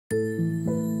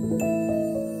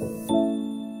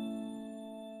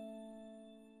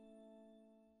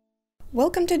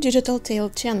Welcome to Digital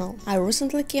Tail channel. I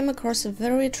recently came across a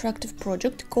very attractive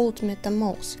project called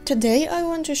MetaMalls. Today I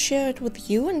want to share it with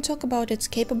you and talk about its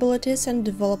capabilities and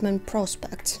development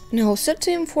prospects, and also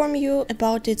to inform you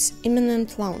about its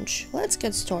imminent launch. Let's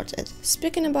get started.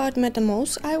 Speaking about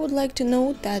MetaMalls, I would like to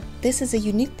note that this is a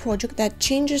unique project that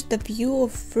changes the view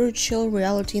of virtual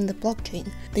reality in the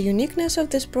blockchain. The uniqueness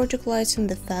of this project lies in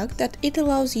the fact that it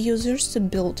allows users to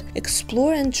build,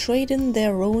 explore and trade in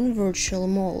their own virtual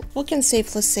mall. We can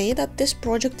safely say that this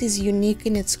project is unique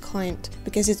in its kind,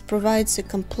 because it provides a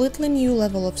completely new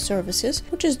level of services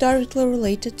which is directly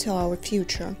related to our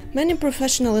future. Many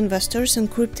professional investors and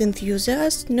crypto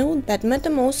enthusiasts know that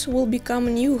MetaMalls will become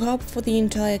a new hub for the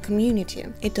entire community.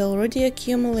 It already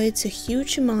accumulates a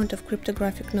huge amount of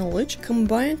cryptographic knowledge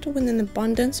combined with an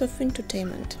abundance of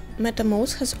entertainment.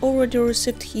 MetaMalls has already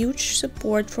received huge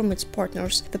support from its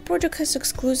partners. The project has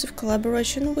exclusive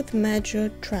collaboration with major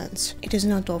trends. It is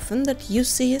not often that you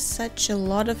see such a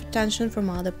lot of attention from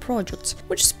other projects,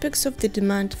 which speaks of the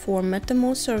demand for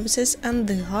MetaMalls services and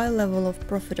the high level of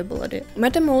profitability.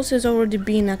 MetaMalls is already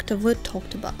being actively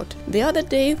talked about. The other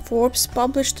day, Forbes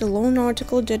published a long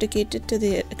article dedicated to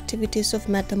the activities of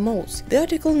MetaMalls. The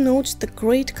article notes the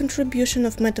great contribution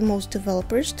of MetaMalls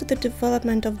developers to the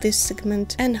development of this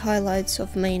segment and highlights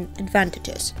of main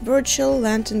advantages. Virtual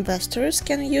land investors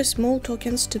can use small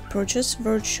tokens to purchase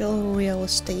virtual real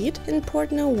estate and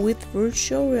partner with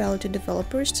virtual reality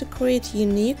developers to create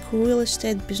unique real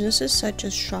estate businesses such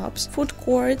as shops, food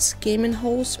courts, gaming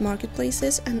halls,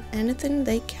 marketplaces, and anything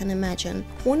they can imagine.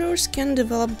 Owners can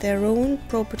develop their own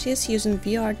properties using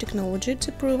VR technology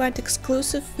to provide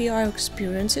exclusive VR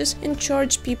experiences and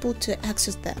charge people to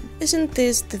access them. Isn't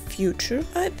this the future?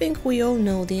 I think we all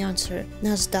know the answer.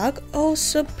 Nasdaq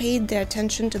also paid their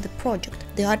attention to the project.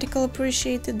 The article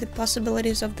appreciated the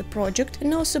possibilities of the project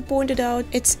and also pointed out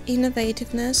its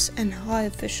innovativeness and high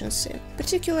efficiency.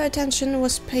 Particular attention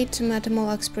was paid to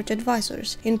Metamall expert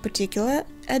advisors, in particular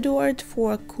Edward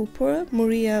for Cooper,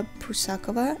 Maria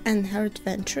Prusakova, and Heart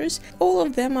Ventures. All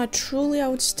of them are truly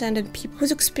outstanding people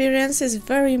whose experience is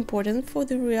very important for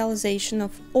the realization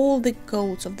of all the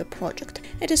goals of the project.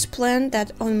 It is planned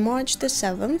that on March the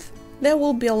 7th, there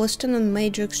will be a listing on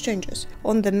major exchanges.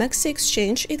 On the Maxi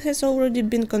exchange, it has already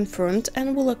been confirmed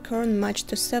and will occur on March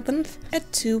the 7th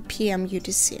at 2 p.m.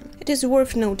 UTC. It is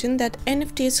worth noting that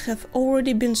NFTs have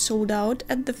already been sold out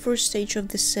at the first stage of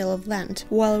the sale of land,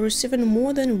 while receiving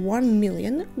more than 1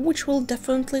 million, which will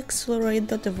definitely accelerate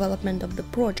the development of the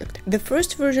project. The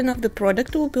first version of the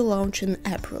product will be launched in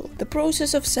April. The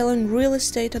process of selling real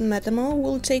estate on Metamall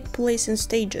will take place in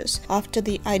stages after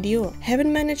the IDO.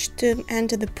 Having managed to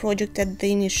enter the project at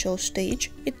the initial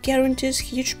stage, it guarantees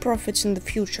huge profits in the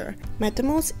future.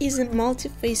 MetaMalls is a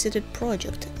multifaceted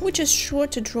project, which is sure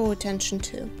to draw attention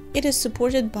to. It is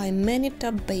supported by many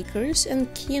top bakers, and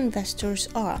key investors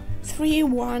are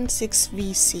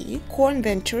 316VC, Corn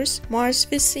Ventures, Mars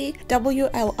VC,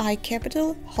 WLI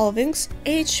Capital, Holdings,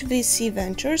 HVC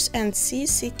Ventures, and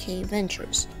CCK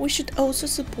Ventures. We should also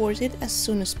support it as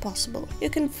soon as possible. You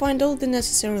can find all the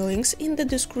necessary links in the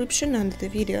description under the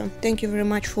video. Thank you very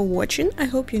much for watching. I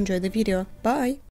hope you enjoyed the video. Bye!